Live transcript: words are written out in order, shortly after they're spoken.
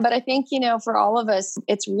But I think, for all of us,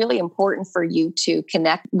 it's really important for you to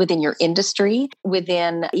connect within your industry,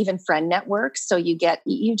 within even friend networks. So you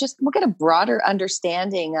will get a broader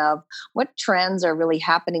understanding of what trends are really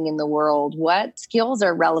happening in the world, what skills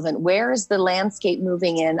are relevant, where is the landscape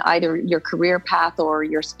moving in either your career path or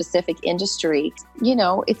your specific industry.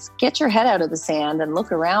 It's get your head out of the sand and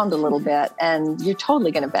look around a little bit, and you're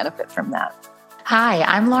totally going to benefit from that. Hi,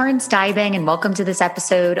 I'm Lauren Stibang, and welcome to this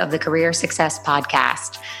episode of the Career Success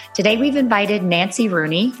Podcast. Today, we've invited Nancy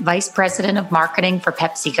Rooney, Vice President of Marketing for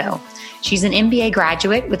PepsiCo. She's an MBA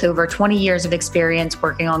graduate with over 20 years of experience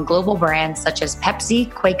working on global brands such as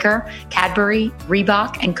Pepsi, Quaker, Cadbury,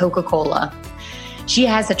 Reebok, and Coca-Cola. She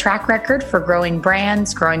has a track record for growing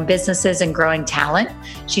brands, growing businesses, and growing talent.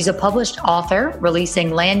 She's a published author,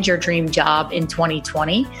 releasing Land Your Dream Job in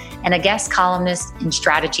 2020, and a guest columnist in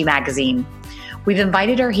Strategy Magazine. We've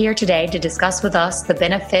invited her here today to discuss with us the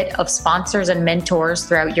benefit of sponsors and mentors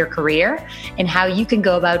throughout your career and how you can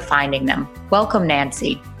go about finding them. Welcome,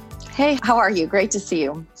 Nancy. Hey, how are you? Great to see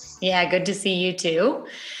you. Yeah, good to see you too.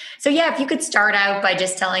 So if you could start out by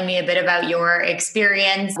just telling me a bit about your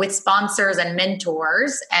experience with sponsors and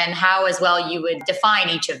mentors and how as well you would define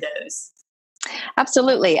each of those.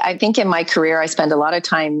 Absolutely. I think in my career, I spend a lot of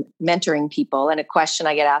time mentoring people. And a question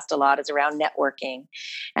I get asked a lot is around networking.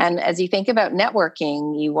 And as you think about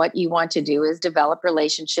networking, what you want to do is develop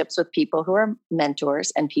relationships with people who are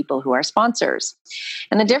mentors and people who are sponsors.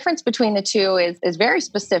 And the difference between the two is very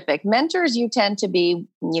specific. Mentors, you tend to be,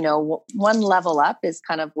 one level up is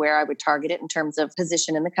kind of where I would target it in terms of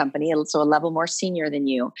position in the company. So a level more senior than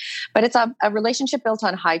you. But it's a relationship built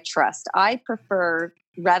on high trust. I prefer,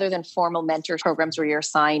 rather than formal mentor programs where you're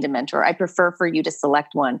assigned a mentor, I prefer for you to select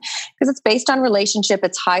one because it's based on relationship,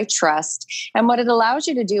 it's high trust. And what it allows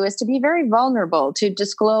you to do is to be very vulnerable, to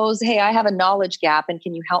disclose, hey, I have a knowledge gap and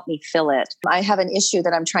can you help me fill it? I have an issue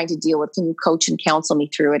that I'm trying to deal with. Can you coach and counsel me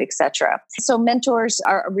through it, etc. So mentors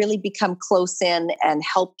are really become close in and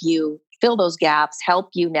help you fill those gaps, help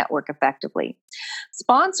you network effectively.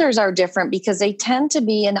 Sponsors are different because they tend to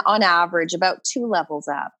be, on average, about 2 levels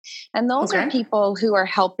up. And those are people who are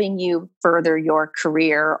helping you further your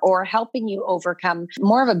career or helping you overcome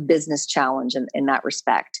more of a business challenge in that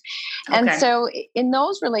respect. And so in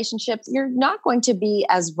those relationships, you're not going to be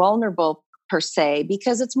as vulnerable per se,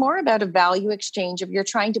 because it's more about a value exchange of you're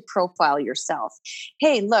trying to profile yourself.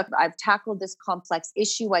 Hey, look, I've tackled this complex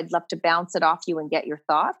issue. I'd love to bounce it off you and get your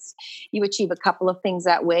thoughts. You achieve a couple of things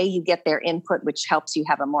that way. You get their input, which helps you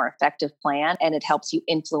have a more effective plan and it helps you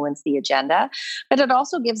influence the agenda. But it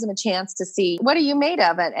also gives them a chance to see, what are you made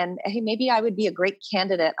of? And hey, maybe I would be a great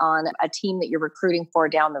candidate on a team that you're recruiting for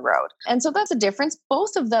down the road. And so that's a difference.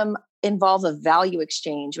 Both of them involve a value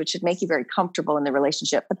exchange, which should make you very comfortable in the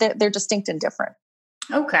relationship, but they're distinct and different.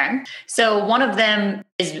 Okay. So one of them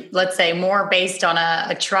is, let's say, more based on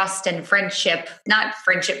a trust and friendship, not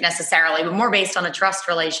friendship necessarily, but more based on a trust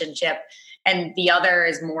relationship. And the other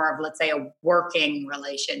is more of, let's say, a working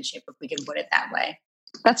relationship, if we can put it that way.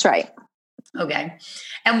 That's right. Okay.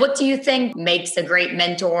 And what do you think makes a great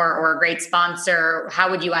mentor or a great sponsor? How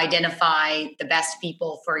would you identify the best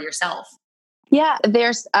people for yourself? Yeah,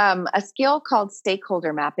 there's a skill called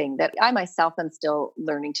stakeholder mapping that I myself am still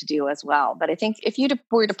learning to do as well. But I think if you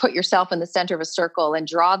were to put yourself in the center of a circle and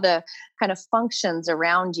draw the kind of functions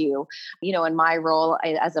around you, in my role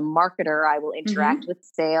as a marketer, I will interact with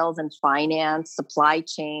sales and finance, supply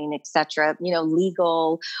chain, et cetera,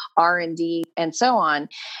 legal, R&D, and so on.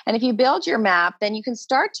 And if you build your map, then you can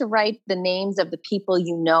start to write the names of the people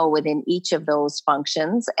within each of those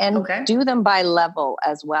functions and do them by level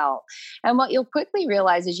as well. And what you'll quickly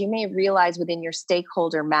realize is you may realize within your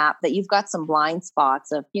stakeholder map that you've got some blind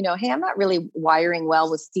spots of, hey, I'm not really wiring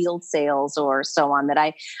well with field sales or so on, that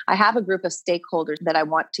I have a group of stakeholders that I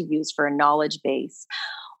want to use for a knowledge base.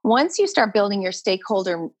 Once you start building your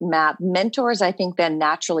stakeholder map, mentors, I think, then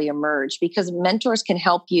naturally emerge because mentors can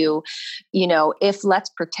help you, if let's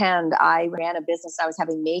pretend I ran a business, I was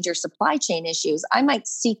having major supply chain issues, I might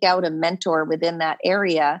seek out a mentor within that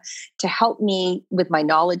area to help me with my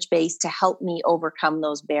knowledge base, to help me overcome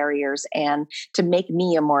those barriers and to make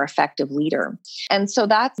me a more effective leader. And so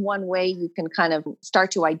that's one way you can kind of start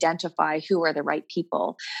to identify who are the right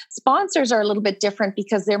people. Sponsors are a little bit different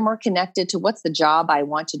because they're more connected to what's the job I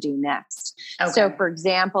want to do next. So for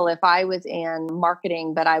example, if I was in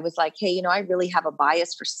marketing, but I was like, hey, I really have a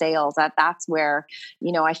bias for sales, that's where,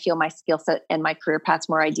 I feel my skill set and my career path's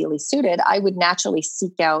more ideally suited, I would naturally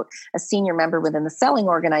seek out a senior member within the selling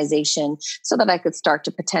organization so that I could start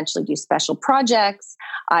to potentially do special projects.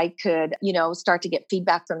 I could, start to get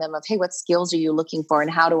feedback from them of, hey, what skills are you looking for and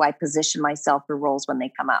how do I position myself for roles when they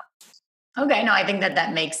come up? Okay, no, I think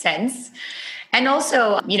that makes sense. And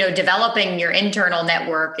also, developing your internal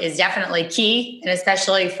network is definitely key, and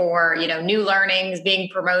especially for, new learnings, being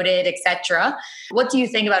promoted, etc. What do you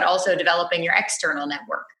think about also developing your external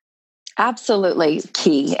network? Absolutely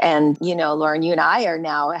key. And, Lauren, you and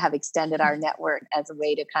I have extended our network as a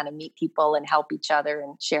way to kind of meet people and help each other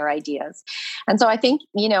and share ideas. And so I think,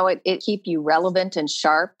 it keep you relevant and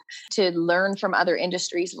sharp to learn from other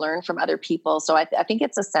industries, learn from other people. So I think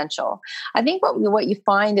it's essential. I think what you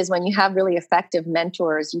find is when you have really effective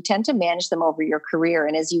mentors, you tend to manage them over your career.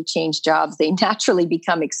 And as you change jobs, they naturally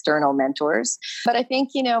become external mentors. But I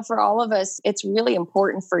think, for all of us, it's really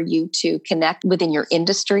important for you to connect within your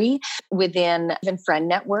industry, within even friend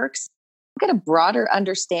networks, get a broader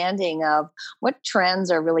understanding of what trends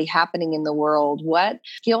are really happening in the world, what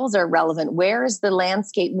skills are relevant, where is the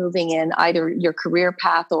landscape moving in either your career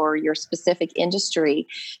path or your specific industry,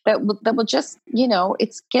 that will just,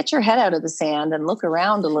 it's get your head out of the sand and look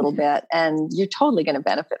around a little bit, and you're totally going to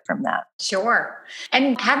benefit from that. Sure.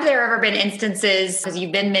 And have there ever been instances, because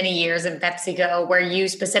you've been many years in PepsiCo, where you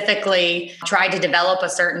specifically tried to develop a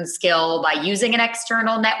certain skill by using an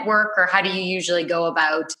external network, or how do you usually go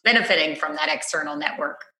about benefiting from that external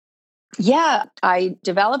network? Yeah, I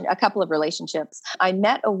developed a couple of relationships. I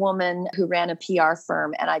met a woman who ran a PR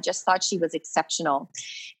firm, and I just thought she was exceptional.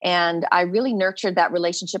 And I really nurtured that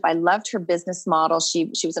relationship. I loved her business model. She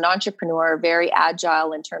was an entrepreneur, very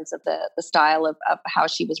agile in terms of the style of how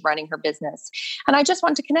she was running her business. And I just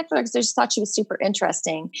wanted to connect with her because I just thought she was super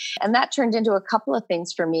interesting. And that turned into a couple of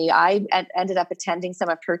things for me. I ended up attending some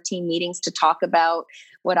of her team meetings to talk about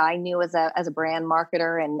what I knew as a brand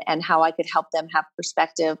marketer and how I could help them have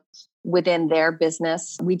perspective within their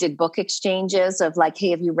business. We did book exchanges of like, hey,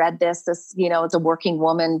 have you read this? This, it's a working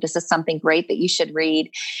woman. This is something great that you should read.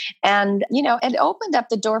 And, it opened up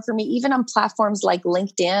the door for me, even on platforms like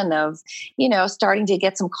LinkedIn, of, starting to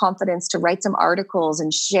get some confidence to write some articles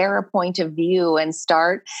and share a point of view and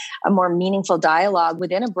start a more meaningful dialogue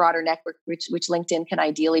within a broader network, which LinkedIn can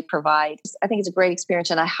ideally provide. I think it's a great experience,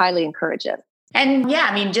 and I highly encourage it. And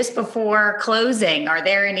just before closing, are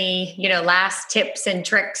there any, last tips and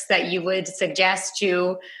tricks that you would suggest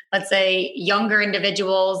to, let's say, younger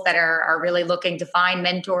individuals that are really looking to find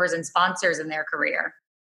mentors and sponsors in their career?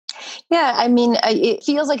 Yeah, it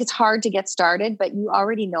feels like it's hard to get started, but you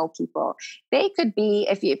already know people. They could be,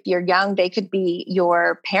 if you're young, they could be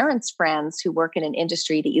your parents' friends who work in an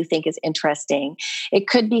industry that you think is interesting. It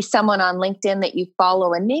could be someone on LinkedIn that you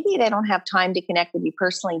follow, and maybe they don't have time to connect with you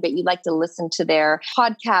personally, but you like to listen to their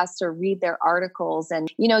podcasts or read their articles.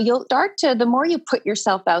 And, you'll start to, the more you put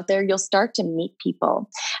yourself out there, you'll start to meet people.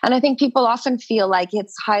 And I think people often feel like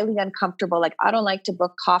it's highly uncomfortable. Like, I don't like to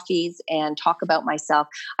book coffees and talk about myself.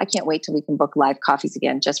 I can't wait till we can book live coffees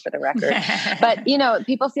again, just for the record. But,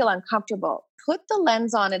 people feel uncomfortable. Put the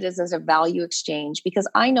lens on it as a value exchange, because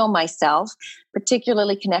I know myself,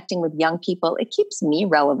 particularly connecting with young people, it keeps me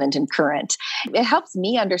relevant and current. It helps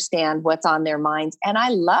me understand what's on their minds. And I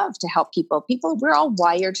love to help people. We're all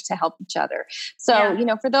wired to help each other. So,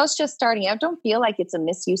 for those just starting out, don't feel like it's a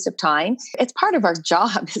misuse of time. It's part of our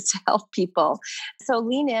job is to help people. So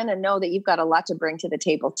lean in and know that you've got a lot to bring to the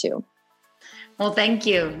table too. Well, thank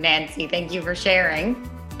you, Nancy. Thank you for sharing.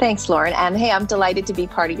 Thanks, Lauren. And hey, I'm delighted to be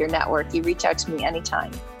part of your network. You reach out to me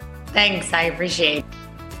anytime. Thanks. I appreciate it.